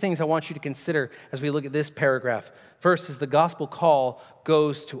 Three things I want you to consider as we look at this paragraph. First is the gospel call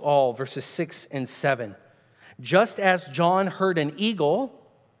goes to all, verses 6 and 7. Just as John heard an eagle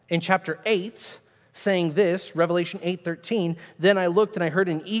in chapter 8 saying this, Revelation 8:13, then I looked and I heard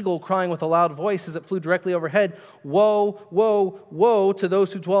an eagle crying with a loud voice as it flew directly overhead, woe, woe, woe to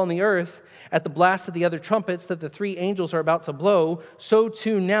those who dwell on the earth at the blast of the other trumpets that the three angels are about to blow. So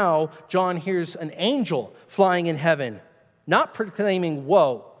too now John hears an angel flying in heaven, not proclaiming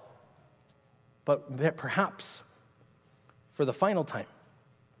woe, but perhaps for the final time,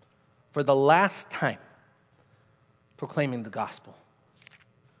 for the last time, proclaiming the gospel.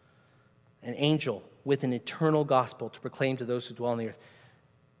 An angel with an eternal gospel to proclaim to those who dwell on the earth.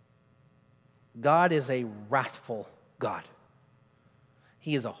 God is a wrathful God.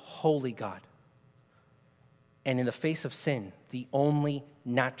 He is a holy God. And in the face of sin, the only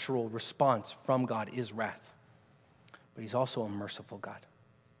natural response from God is wrath. But he's also a merciful God.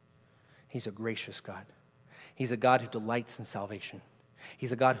 He's a gracious God. He's a God who delights in salvation.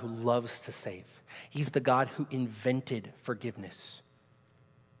 He's a God who loves to save. He's the God who invented forgiveness.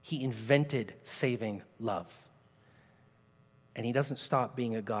 He invented saving love. And he doesn't stop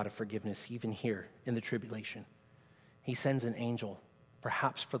being a God of forgiveness even here in the tribulation. He sends an angel,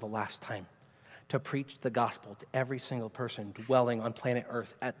 perhaps for the last time, to preach the gospel to every single person dwelling on planet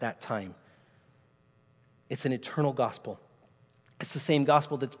Earth at that time. It's an eternal gospel. It's the same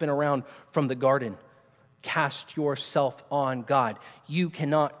gospel that's been around from the garden. Cast yourself on God. You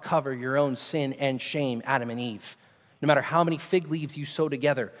cannot cover your own sin and shame, Adam and Eve. No matter how many fig leaves you sew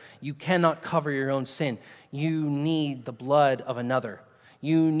together, you cannot cover your own sin. You need the blood of another.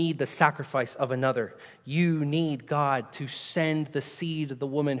 You need the sacrifice of another. You need God to send the seed of the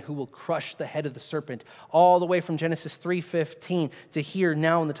woman who will crush the head of the serpent. All the way from Genesis 3:15 to here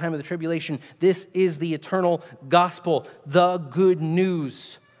now in the time of the tribulation. This is the eternal gospel, the good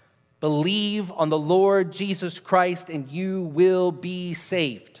news. Believe on the Lord Jesus Christ and you will be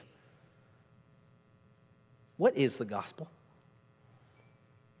saved. What is the gospel?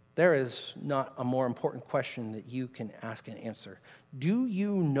 There is not a more important question that you can ask and answer. Do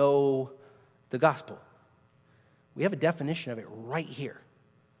you know the gospel? We have a definition of it right here.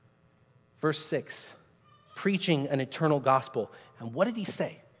 Verse 6, preaching an eternal gospel. And what did he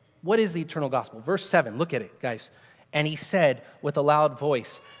say? What is the eternal gospel? Verse 7, look at it, guys. And he said with a loud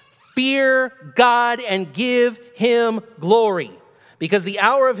voice, fear God and give him glory, because the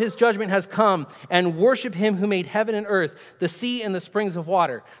hour of his judgment has come, and worship him who made heaven and earth, the sea and the springs of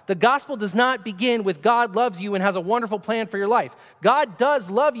water. The gospel does not begin with God loves you and has a wonderful plan for your life. God does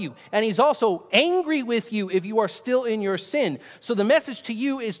love you, and he's also angry with you if you are still in your sin. So the message to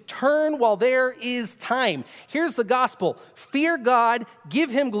you is turn while there is time. Here's the gospel. Fear God, give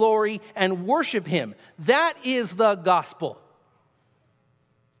him glory, and worship him. That is the gospel.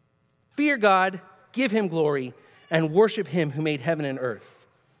 Fear God, give him glory, and worship him who made heaven and earth.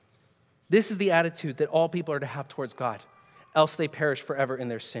 This is the attitude that all people are to have towards God, else they perish forever in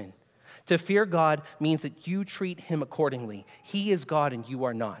their sin. To fear God means that you treat him accordingly. He is God and you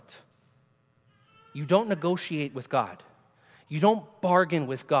are not. You don't negotiate with God. You don't bargain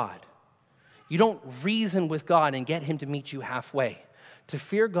with God. You don't reason with God and get him to meet you halfway. To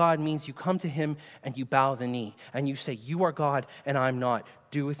fear God means you come to him and you bow the knee and you say, you are God and I'm not.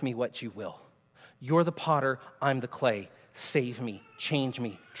 Do with me what you will. You're the potter, I'm the clay. Save me, change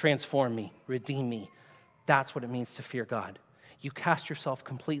me, transform me, redeem me. That's what it means to fear God. You cast yourself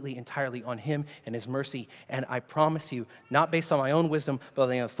completely, entirely on him and his mercy. And I promise you, not based on my own wisdom, but on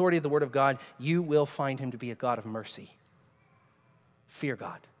the authority of the word of God, you will find him to be a God of mercy. Fear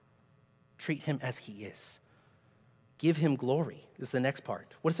God. Treat him as he is. Give him glory is the next part.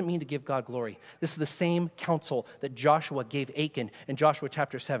 What does it mean to give God glory? This is the same counsel that Joshua gave Achan in Joshua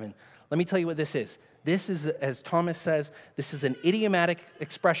chapter 7. Let me tell you what this is. This is, as Thomas says, this is an idiomatic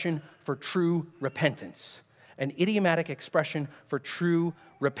expression for true repentance. An idiomatic expression for true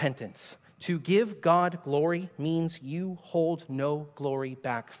repentance. To give God glory means you hold no glory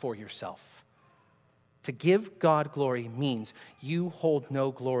back for yourself. To give God glory means you hold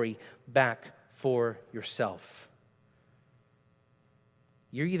no glory back for yourself.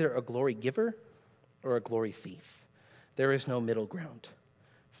 You're either a glory giver or a glory thief. There is no middle ground.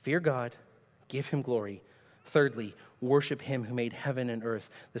 Fear God, give him glory. Thirdly, worship him who made heaven and earth,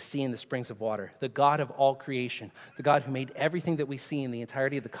 the sea and the springs of water, the God of all creation, the God who made everything that we see in the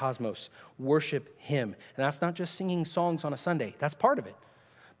entirety of the cosmos. Worship him. And that's not just singing songs on a Sunday. That's part of it.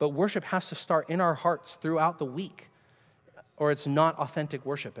 But worship has to start in our hearts throughout the week, or it's not authentic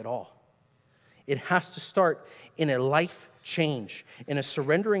worship at all. It has to start in a life change, in a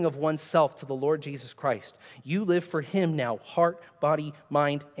surrendering of oneself to the Lord Jesus Christ. You live for him now, heart, body,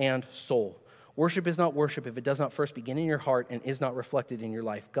 mind, and soul. Worship is not worship if it does not first begin in your heart and is not reflected in your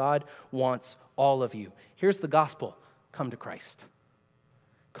life. God wants all of you. Here's the gospel. Come to Christ.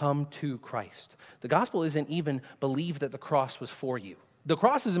 Come to Christ. The gospel isn't even believe that the cross was for you. The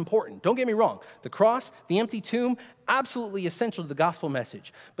cross is important. Don't get me wrong. The cross, the empty tomb, absolutely essential to the gospel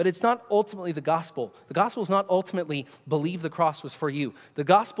message. But it's not ultimately the gospel. The gospel is not ultimately believe the cross was for you. The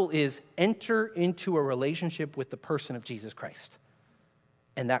gospel is enter into a relationship with the person of Jesus Christ.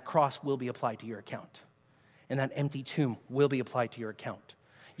 And that cross will be applied to your account. And that empty tomb will be applied to your account.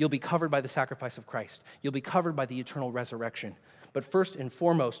 You'll be covered by the sacrifice of Christ. You'll be covered by the eternal resurrection. But first and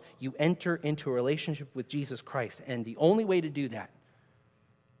foremost, you enter into a relationship with Jesus Christ. And the only way to do that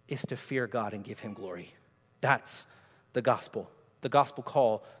is to fear God and give him glory. That's the gospel. The gospel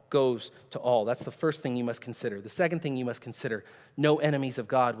call goes to all. That's the first thing you must consider. The second thing you must consider, no enemies of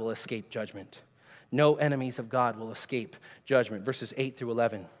God will escape judgment. No enemies of God will escape judgment. Verses 8 through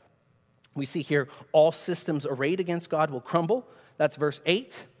 11. We see here, all systems arrayed against God will crumble. That's verse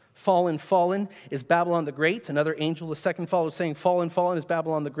 8. Fallen, fallen is Babylon the Great. Another angel, the second followed, saying, fallen, fallen is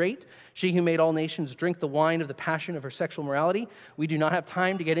Babylon the Great. She who made all nations drink the wine of the passion of her sexual morality. We do not have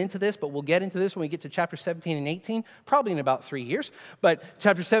time to get into this, but we'll get into this when we get to chapter 17 and 18, probably in about 3 years. But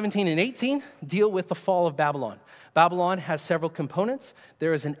chapter 17 and 18 deal with the fall of Babylon. Babylon has several components.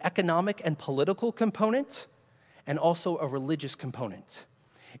 There is an economic and political component, and also a religious component.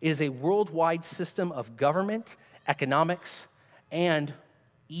 It is a worldwide system of government, economics, and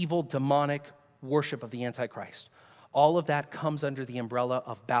evil, demonic worship of the Antichrist. All of that comes under the umbrella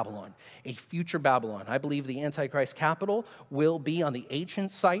of Babylon, a future Babylon. I believe the Antichrist capital will be on the ancient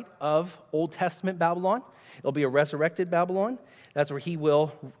site of Old Testament Babylon. It'll be a resurrected Babylon. That's where he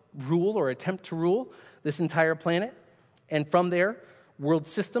will rule or attempt to rule this entire planet. And from there, world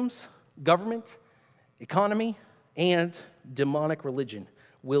systems, government, economy, and demonic religion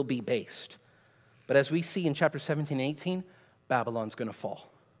will be based. But as we see in chapter 17 and 18, Babylon's going to fall.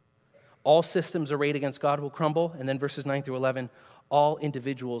 All systems arrayed against God will crumble. And then verses 9 through 11, all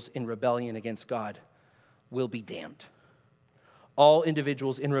individuals in rebellion against God will be damned. All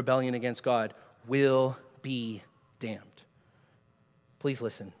individuals in rebellion against God will be damned. Please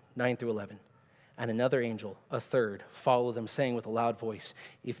listen, 9 through 11. And another angel, a third, followed them, saying with a loud voice,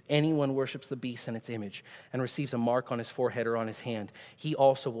 if anyone worships the beast and its image and receives a mark on his forehead or on his hand, he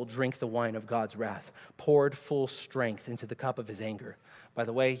also will drink the wine of God's wrath, poured full strength into the cup of his anger. By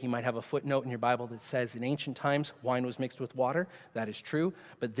the way, you might have a footnote in your Bible that says in ancient times, wine was mixed with water. That is true,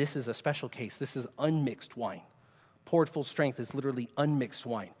 but this is a special case. This is unmixed wine. Poured full strength is literally unmixed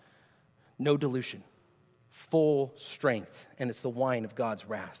wine. No dilution. Full strength, and it's the wine of God's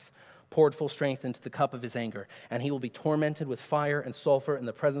wrath. Poured full strength into the cup of his anger, and he will be tormented with fire and sulfur in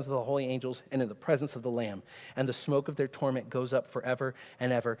the presence of the holy angels and in the presence of the Lamb. And the smoke of their torment goes up forever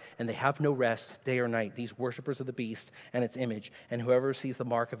and ever, and they have no rest day or night, these worshipers of the beast and its image, and whoever sees the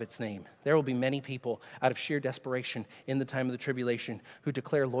mark of its name. There will be many people out of sheer desperation in the time of the tribulation who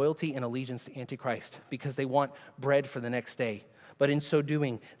declare loyalty and allegiance to Antichrist because they want bread for the next day. But in so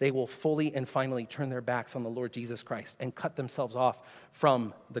doing, they will fully and finally turn their backs on the Lord Jesus Christ and cut themselves off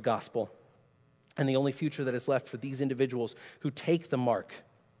from the gospel. And the only future that is left for these individuals who take the mark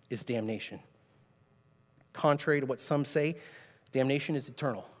is damnation. Contrary to what some say, damnation is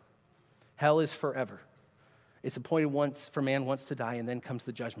eternal. Hell is forever. It's appointed once for man once to die, and then comes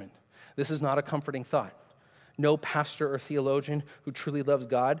the judgment. This is not a comforting thought. No pastor or theologian who truly loves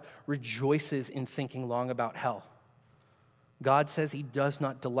God rejoices in thinking long about hell. God says he does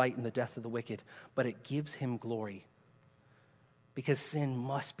not delight in the death of the wicked, but it gives him glory because sin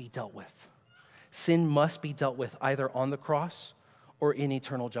must be dealt with. Sin must be dealt with either on the cross or in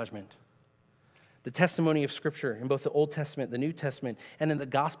eternal judgment. The testimony of Scripture in both the Old Testament, the New Testament, and in the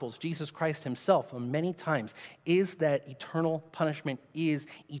Gospels, Jesus Christ himself many times, is that eternal punishment is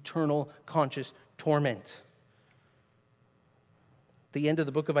eternal conscious torment. The end of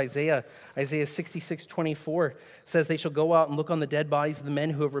the book of Isaiah 66:24 says, they shall go out and look on the dead bodies of the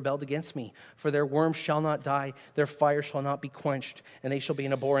men who have rebelled against me. For their worm shall not die, their fire shall not be quenched, and they shall be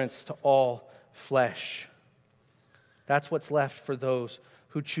an abhorrence to all flesh. That's what's left for those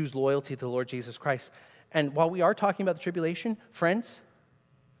who choose loyalty to the Lord Jesus Christ. And while we are talking about the tribulation, friends,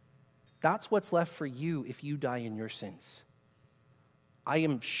 that's what's left for you if you die in your sins. I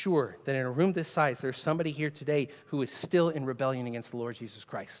am sure that in a room this size, there's somebody here today who is still in rebellion against the Lord Jesus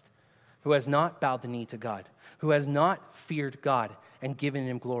Christ, who has not bowed the knee to God, who has not feared God and given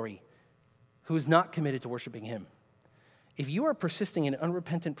him glory, who is not committed to worshiping him. If you are persisting in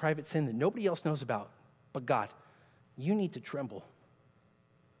unrepentant private sin that nobody else knows about but God, you need to tremble.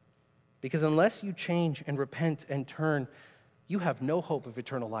 Because unless you change and repent and turn, you have no hope of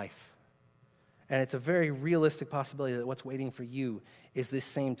eternal life. And it's a very realistic possibility that what's waiting for you is this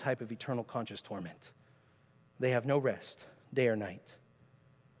same type of eternal conscious torment. They have no rest, day or night.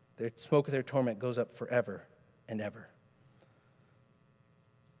 The smoke of their torment goes up forever and ever.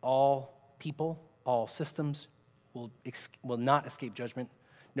 All people, all systems will not escape judgment.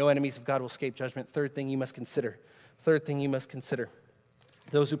 No enemies of God will escape judgment. Third thing you must consider.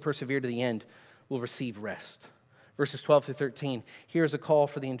 Those who persevere to the end will receive rest. Verses 12 through 13. Here is a call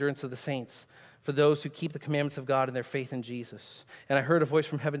for the endurance of the saints, for those who keep the commandments of God and their faith in Jesus. And I heard a voice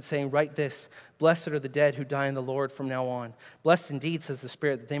from heaven saying, write this, blessed are the dead who die in the Lord from now on. Blessed indeed, says the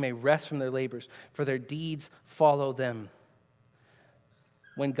Spirit, that they may rest from their labors, for their deeds follow them.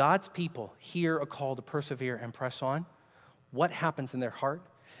 When God's people hear a call to persevere and press on, what happens in their heart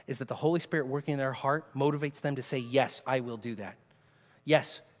is that the Holy Spirit working in their heart motivates them to say, yes, I will do that.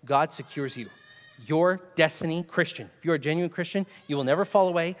 Yes, God secures you. Your destiny, Christian, if you're a genuine Christian, you will never fall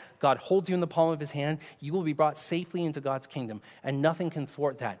away. God holds you in the palm of his hand. You will be brought safely into God's kingdom, and nothing can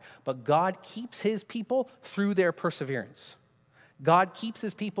thwart that. But God keeps his people through their perseverance. God keeps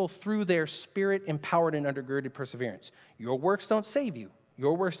his people through their spirit-empowered and undergirded perseverance. Your works don't save you.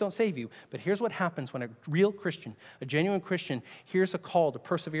 Your works don't save you. But here's what happens when a real Christian, a genuine Christian, hears a call to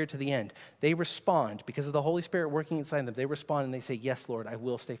persevere to the end. They respond because of the Holy Spirit working inside them. They respond and they say, yes, Lord, I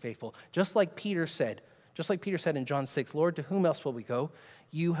will stay faithful. Just like Peter said in John 6, Lord, to whom else will we go?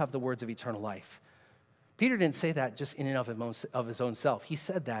 You have the words of eternal life. Peter didn't say that just in and of his own self. He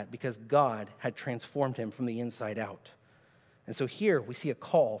said that because God had transformed him from the inside out. And so here we see a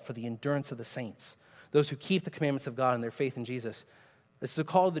call for the endurance of the saints, those who keep the commandments of God and their faith in Jesus. This is a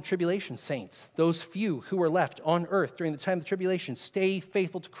call to the tribulation saints, those few who are left on earth during the time of the tribulation. Stay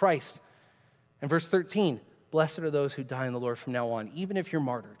faithful to Christ. And verse 13, blessed are those who die in the Lord from now on. Even if you're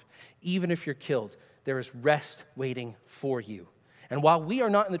martyred, even if you're killed, there is rest waiting for you. And while we are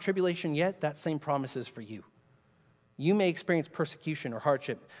not in the tribulation yet, that same promise is for you. You may experience persecution or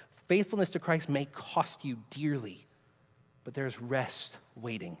hardship. Faithfulness to Christ may cost you dearly, but there's rest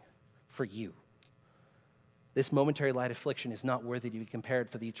waiting for you. This momentary light affliction is not worthy to be compared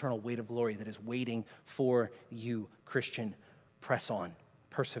for the eternal weight of glory that is waiting for you, Christian. Press on,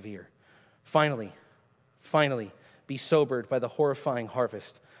 persevere. Finally, be sobered by the horrifying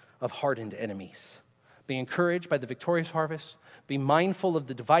harvest of hardened enemies. Be encouraged by the victorious harvest. Be mindful of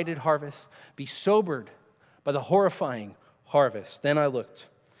the divided harvest. Be sobered by the horrifying harvest. Then I looked,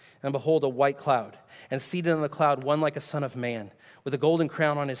 and behold, a white cloud, and seated on the cloud, one like a son of man, with a golden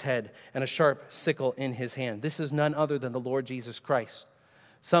crown on his head and a sharp sickle in his hand. This is none other than the Lord Jesus Christ.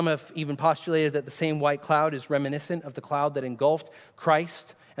 Some have even postulated that the same white cloud is reminiscent of the cloud that engulfed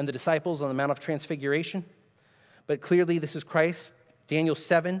Christ and the disciples on the Mount of Transfiguration. But clearly this is Christ. Daniel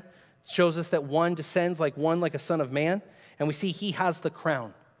 7 shows us that one descends like a son of man, and we see he has the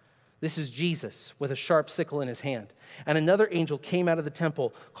crown. This is Jesus with a sharp sickle in his hand. And another angel came out of the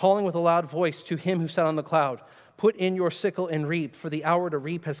temple, calling with a loud voice to him who sat on the cloud, put in your sickle and reap, for the hour to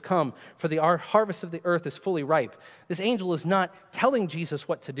reap has come, for the harvest of the earth is fully ripe. This angel is not telling Jesus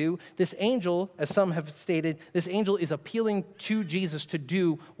what to do. This angel, as some have stated, this angel is appealing to Jesus to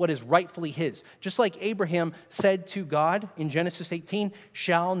do what is rightfully his. Just like Abraham said to God in Genesis 18,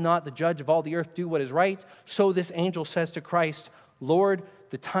 shall not the judge of all the earth do what is right? So this angel says to Christ, Lord,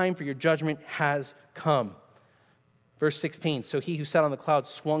 the time for your judgment has come. Verse 16, so he who sat on the cloud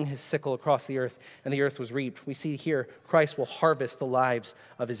swung his sickle across the earth, and the earth was reaped. We see here, Christ will harvest the lives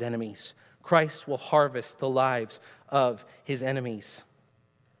of his enemies. Christ will harvest the lives of his enemies.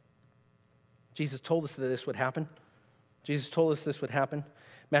 Jesus told us that this would happen.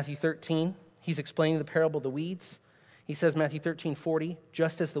 Matthew 13, he's explaining the parable of the weeds. He says, Matthew 13:40,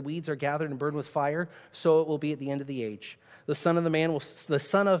 just as the weeds are gathered and burned with fire, so it will be at the end of the age. The Son of Man will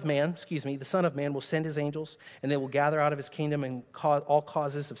send his angels, and they will gather out of his kingdom and all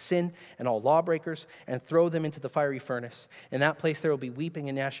causes of sin and all lawbreakers and throw them into the fiery furnace. In that place there will be weeping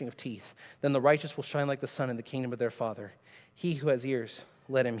and gnashing of teeth. Then the righteous will shine like the sun in the kingdom of their Father. He who has ears,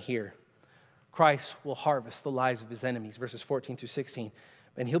 let him hear. Christ will harvest the lives of his enemies, verses 14 through 16.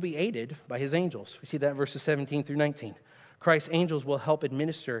 And he'll be aided by his angels. We see that in verses 17 through 19. Christ's angels will help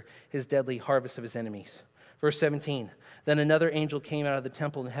administer his deadly harvest of his enemies. Verse 17, then another angel came out of the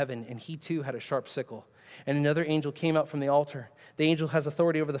temple in heaven, and he too had a sharp sickle. And another angel came out from the altar. The angel has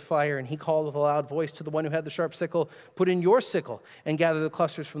authority over the fire, and he called with a loud voice to the one who had the sharp sickle, put in your sickle and gather the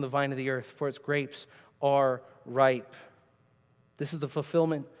clusters from the vine of the earth, for its grapes are ripe. This is the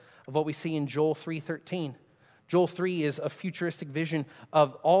fulfillment of what we see in Joel 3:13. Joel 3 is a futuristic vision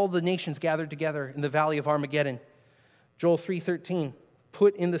of all the nations gathered together in the valley of Armageddon. Joel 3:13,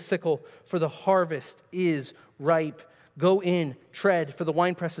 put in the sickle, for the harvest is ripe. Go in, tread, for the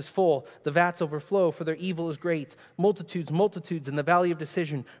winepress is full. The vats overflow, for their evil is great. Multitudes, multitudes in the valley of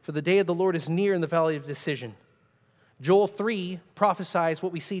decision, for the day of the Lord is near in the valley of decision. Joel 3 prophesies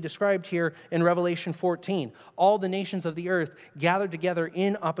what we see described here in Revelation 14. All the nations of the earth gathered together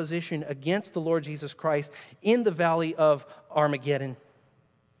in opposition against the Lord Jesus Christ in the valley of Armageddon,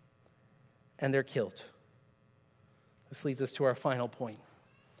 and they're killed. This leads us to our final point.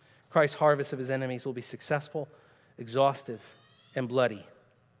 Christ's harvest of his enemies will be successful, exhaustive, and bloody.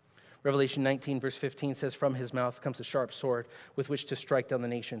 Revelation 19, verse 15 says, from his mouth comes a sharp sword with which to strike down the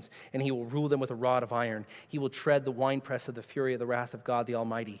nations, and he will rule them with a rod of iron. He will tread the winepress of the fury of the wrath of God the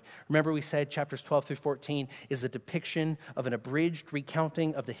Almighty. Remember, we said chapters 12 through 14 is a depiction of an abridged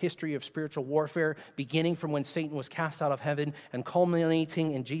recounting of the history of spiritual warfare, beginning from when Satan was cast out of heaven and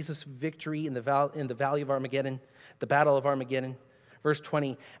culminating in Jesus' victory in the valley of Armageddon, the battle of Armageddon. Verse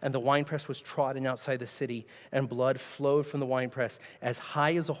 20, and the winepress was trodden outside the city, and blood flowed from the winepress as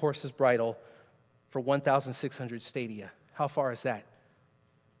high as a horse's bridle for 1,600 stadia. How far is that?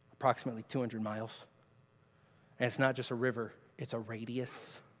 Approximately 200 miles. And it's not just a river, it's a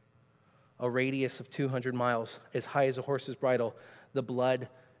radius of 200 miles, as high as a horse's bridle. The blood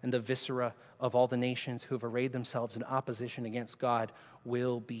and the viscera of all the nations who have arrayed themselves in opposition against God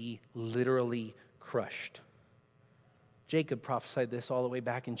will be literally crushed. Jacob prophesied this all the way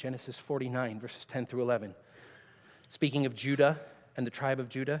back in Genesis 49, verses 10 through 11. Speaking of Judah and the tribe of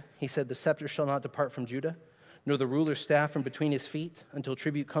Judah, he said, the scepter shall not depart from Judah, nor the ruler's staff from between his feet, until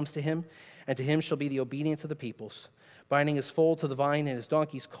tribute comes to him, and to him shall be the obedience of the peoples. Binding his foal to the vine and his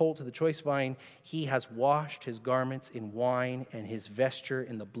donkey's colt to the choice vine, he has washed his garments in wine and his vesture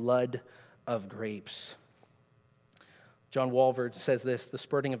in the blood of grapes. John Walvoord says this, the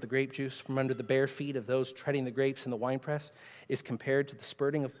spurting of the grape juice from under the bare feet of those treading the grapes in the winepress is compared to the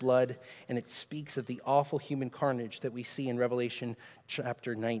spurting of blood, and it speaks of the awful human carnage that we see in Revelation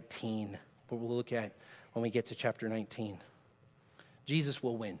chapter 19, what we'll look at when we get to chapter 19. Jesus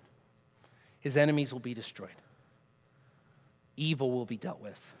will win. His enemies will be destroyed. Evil will be dealt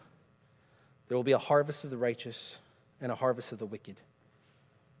with. There will be a harvest of the righteous and a harvest of the wicked.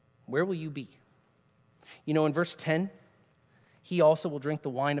 Where will you be? You know, in verse 10, he also will drink the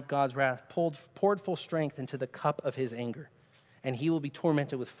wine of God's wrath, poured full strength into the cup of his anger. And he will be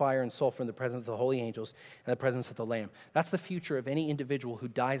tormented with fire and sulfur in the presence of the holy angels and the presence of the Lamb. That's the future of any individual who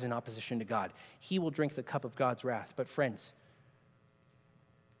dies in opposition to God. He will drink the cup of God's wrath. But friends,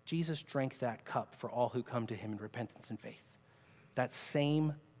 Jesus drank that cup for all who come to him in repentance and faith. That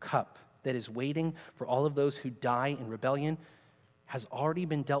same cup that is waiting for all of those who die in rebellion has already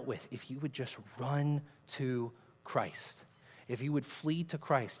been dealt with if you would just run to Christ. If you would flee to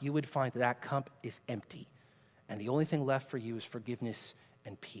Christ, you would find that cup is empty. And the only thing left for you is forgiveness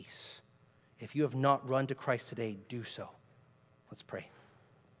and peace. If you have not run to Christ today, do so. Let's pray.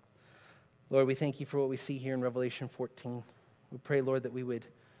 Lord, we thank you for what we see here in Revelation 14. We pray, Lord, that we would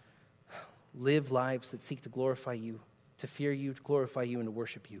live lives that seek to glorify you, to fear you, to glorify you, and to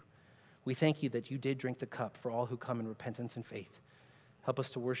worship you. We thank you that you did drink the cup for all who come in repentance and faith. Help us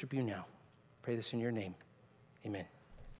to worship you now. Pray this in your name. Amen.